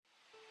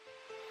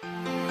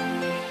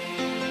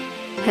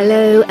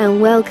Hello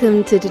and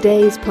welcome to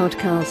today's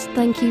podcast.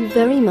 Thank you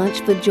very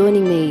much for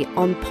joining me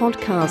on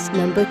podcast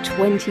number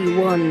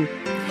 21.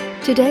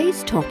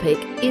 Today's topic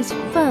is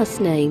first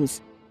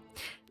names.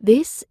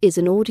 This is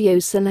an audio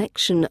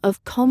selection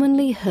of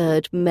commonly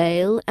heard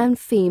male and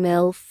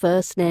female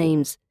first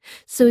names.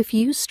 So if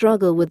you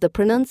struggle with the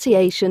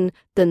pronunciation,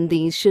 then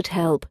these should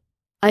help.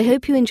 I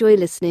hope you enjoy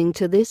listening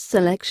to this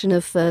selection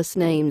of first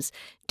names.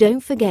 Don't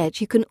forget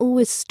you can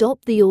always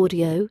stop the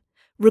audio,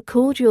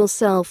 record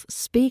yourself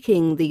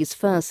speaking these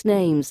first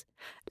names,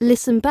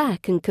 listen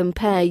back and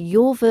compare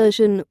your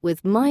version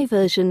with my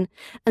version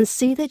and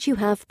see that you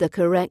have the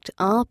correct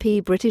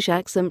RP British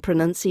accent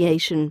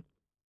pronunciation.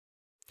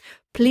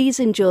 Please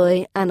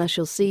enjoy and I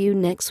shall see you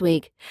next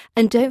week.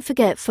 And don't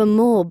forget, for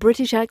more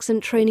British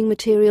accent training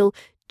material,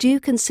 do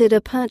consider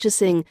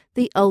purchasing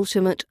the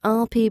Ultimate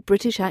RP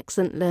British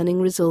Accent Learning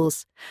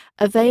Resource,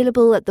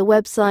 available at the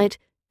website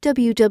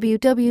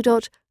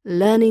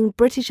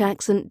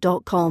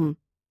www.learningbritishaccent.com.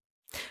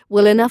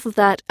 Well, enough of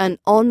that and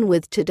on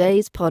with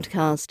today's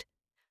podcast.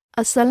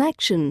 A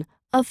selection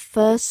of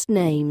first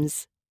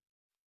names.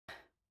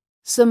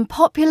 Some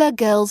popular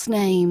girls'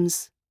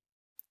 names: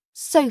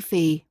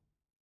 Sophie,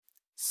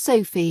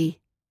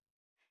 Sophie;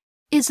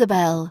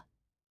 Isabel,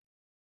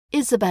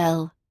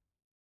 Isabel;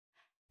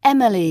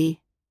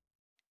 Emily,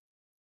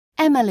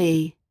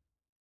 Emily;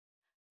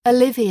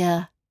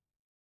 Olivia,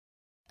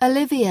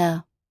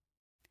 Olivia;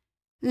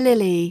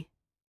 Lily,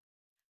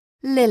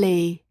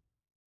 Lily;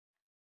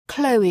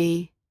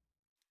 Chloe,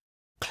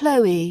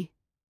 Chloe;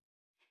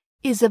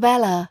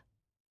 Isabella,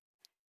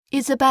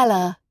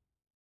 Isabella;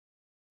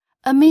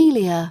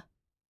 Amelia,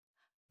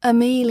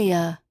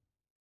 Amelia;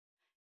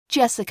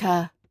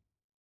 Jessica,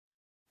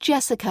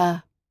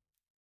 Jessica;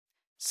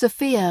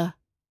 Sophia,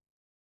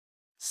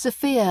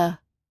 Sophia;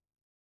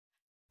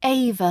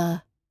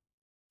 Ava,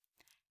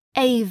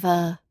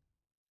 Ava;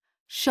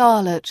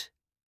 Charlotte,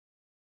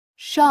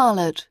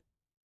 Charlotte;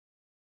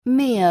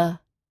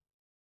 Mia,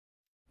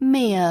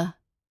 Mia;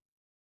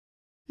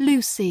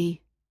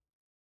 Lucy,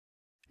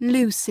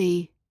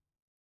 Lucy;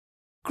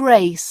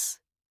 Grace,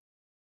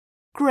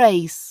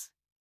 Grace;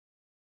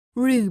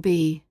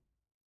 Ruby,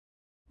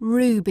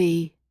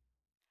 Ruby;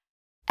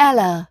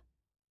 Ella,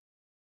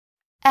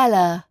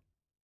 Ella;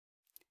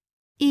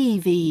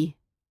 Evie,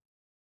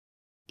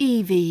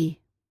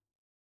 Evie.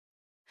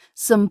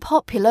 Some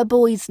popular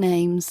boys'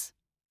 names: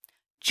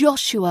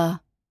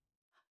 Joshua,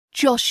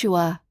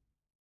 Joshua;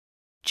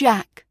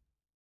 Jack,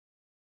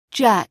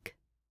 Jack;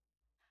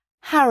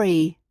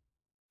 Harry,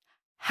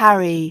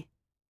 Harry;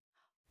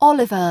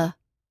 Oliver,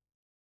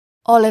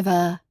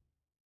 Oliver;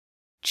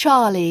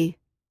 Charlie,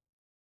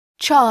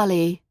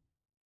 Charlie;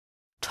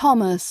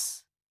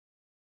 Thomas,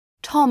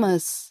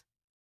 Thomas;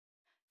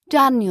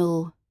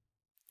 Daniel,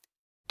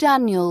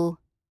 Daniel;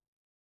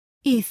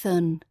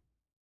 Ethan,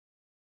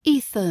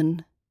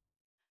 Ethan;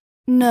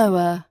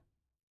 Noah,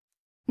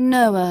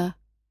 Noah;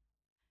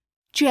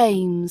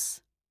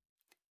 James,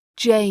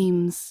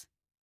 James;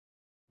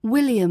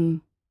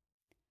 William,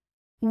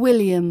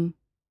 William;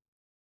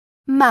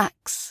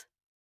 Max,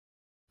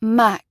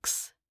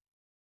 Max;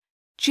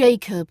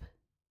 Jacob,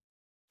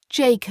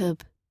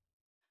 Jacob;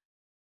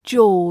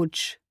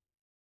 George,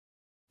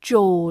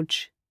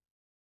 George;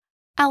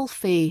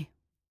 Alfie,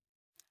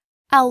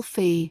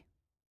 Alfie;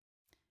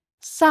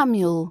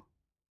 Samuel,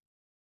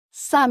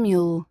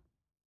 Samuel;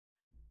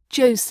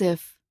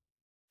 Joseph,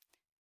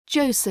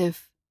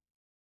 Joseph;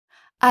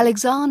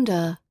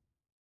 Alexander,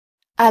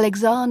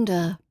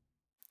 Alexander;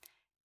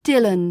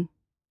 Dylan,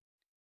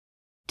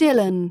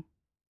 Dylan;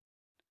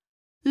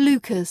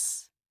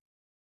 Lucas,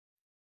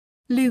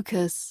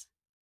 Lucas;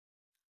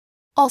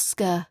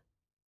 Oscar,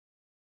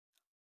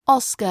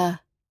 Oscar;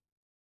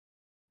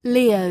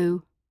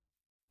 Leo,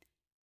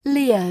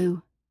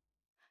 Leo;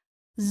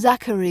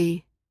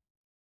 Zachary,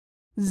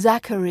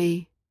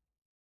 Zachary;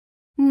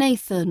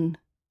 Nathan,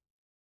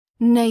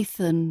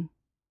 Nathan.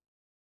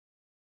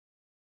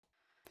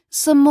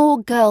 Some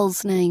more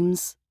girls'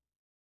 names: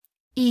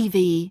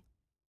 Evie,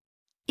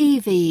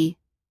 Evie;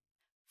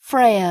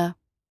 Freya,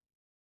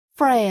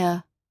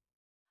 Freya;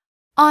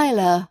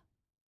 Isla,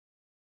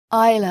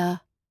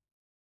 Isla;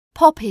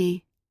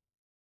 Poppy,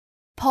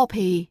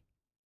 Poppy;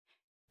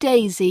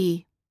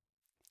 Daisy,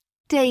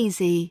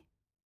 Daisy;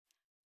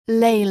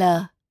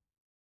 Layla,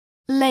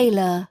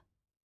 Layla;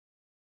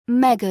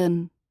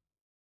 Megan,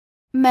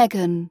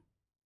 Megan;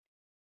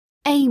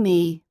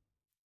 Amy,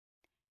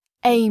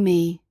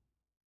 Amy;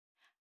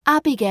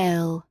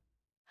 Abigail,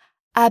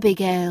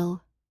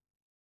 Abigail;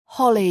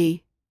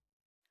 Holly,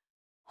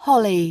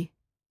 Holly;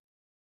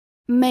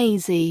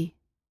 Maisie,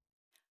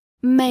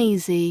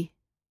 Maisie;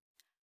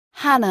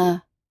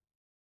 Hannah,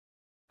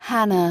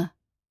 Hannah;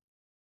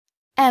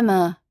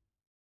 Emma,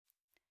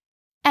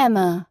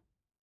 Emma;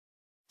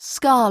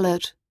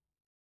 Scarlett,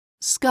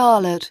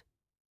 Scarlett;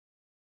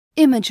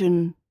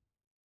 Imogen,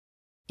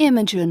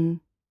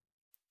 Imogen;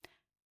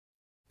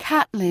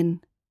 Caitlin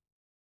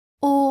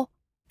or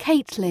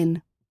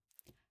Caitlin,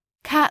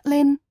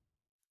 Caitlin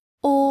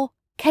or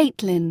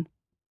Caitlin.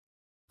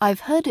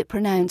 I've heard it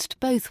pronounced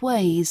both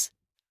ways.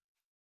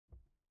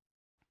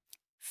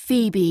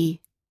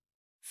 Phoebe,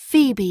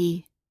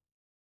 Phoebe.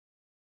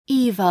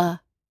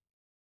 Eva,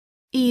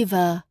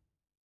 Eva.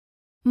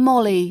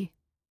 Molly,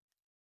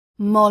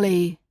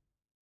 Molly.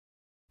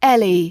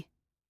 Ellie,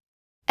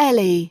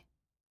 Ellie.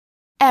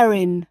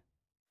 Erin,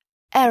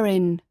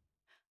 Erin.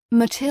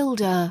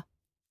 Matilda,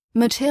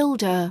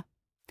 Matilda.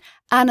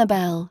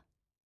 Annabelle,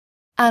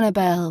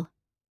 Annabelle.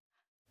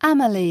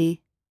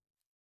 Amelie,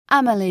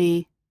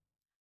 Amelie.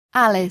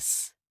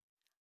 Alice,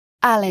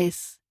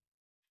 Alice.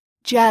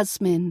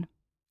 Jasmine,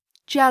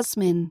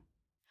 Jasmine.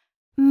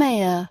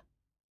 Maya,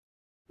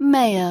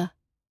 Maya.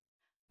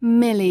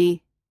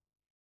 Millie,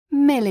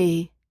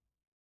 Millie.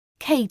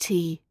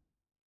 Katie,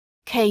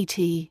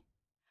 Katie.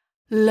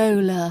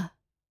 Lola,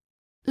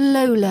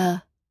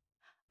 Lola.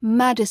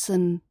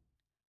 Madison,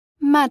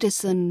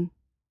 Madison.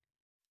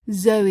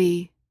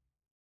 Zoe,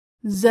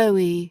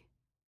 Zoe.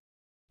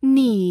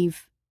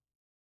 Neve,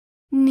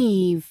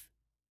 Neve.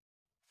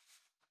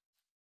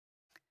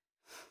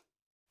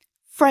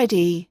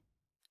 Freddie,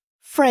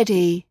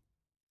 Freddie.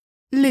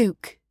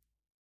 Luke,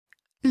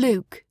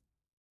 Luke.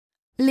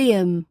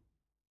 Liam,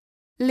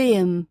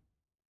 Liam.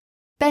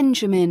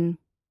 Benjamin,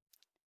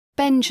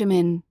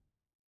 Benjamin.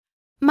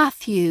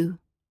 Matthew,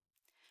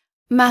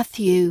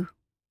 Matthew.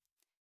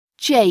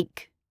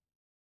 Jake,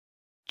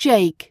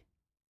 Jake.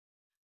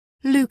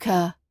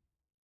 Luca,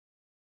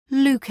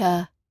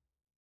 Luca.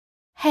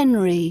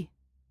 Henry,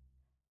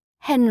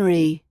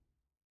 Henry.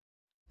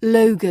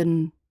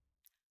 Logan,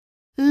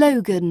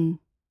 Logan.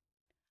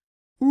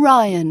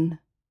 Ryan,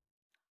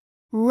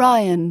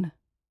 Ryan.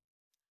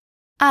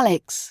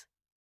 Alex,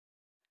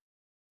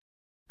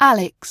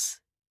 Alex.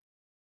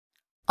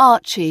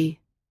 Archie,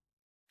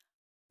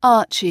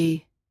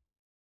 Archie.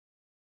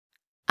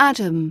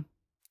 Adam,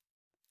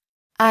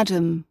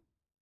 Adam.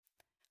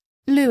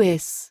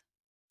 Lewis,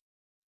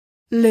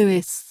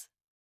 Lewis.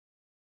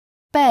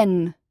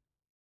 Ben,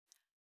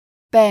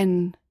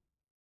 Ben.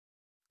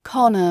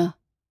 Connor,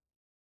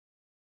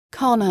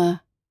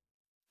 Connor.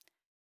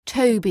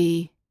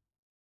 Toby,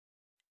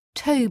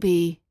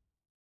 Toby.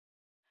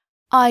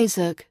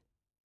 Isaac,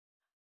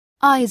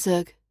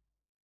 Isaac.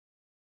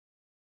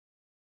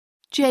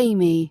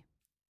 Jamie,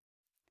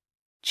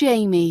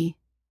 Jamie.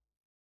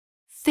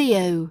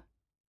 Theo,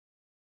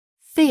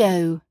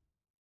 Theo.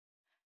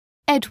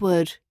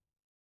 Edward,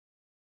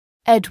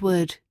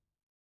 Edward.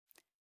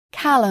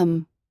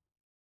 Callum,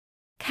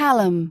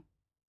 Callum.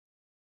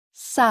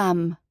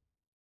 Sam,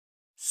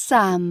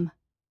 Sam.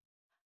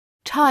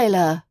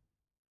 Tyler,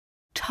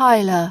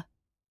 Tyler.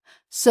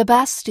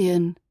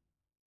 Sebastian,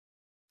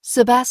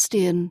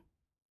 Sebastian.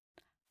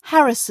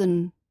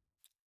 Harrison,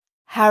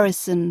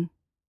 Harrison.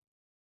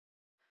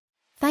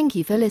 Thank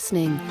you for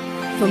listening.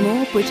 For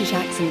more British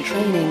accent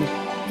training,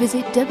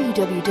 visit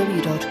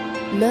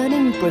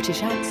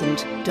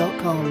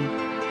www.learningbritishaccent.com.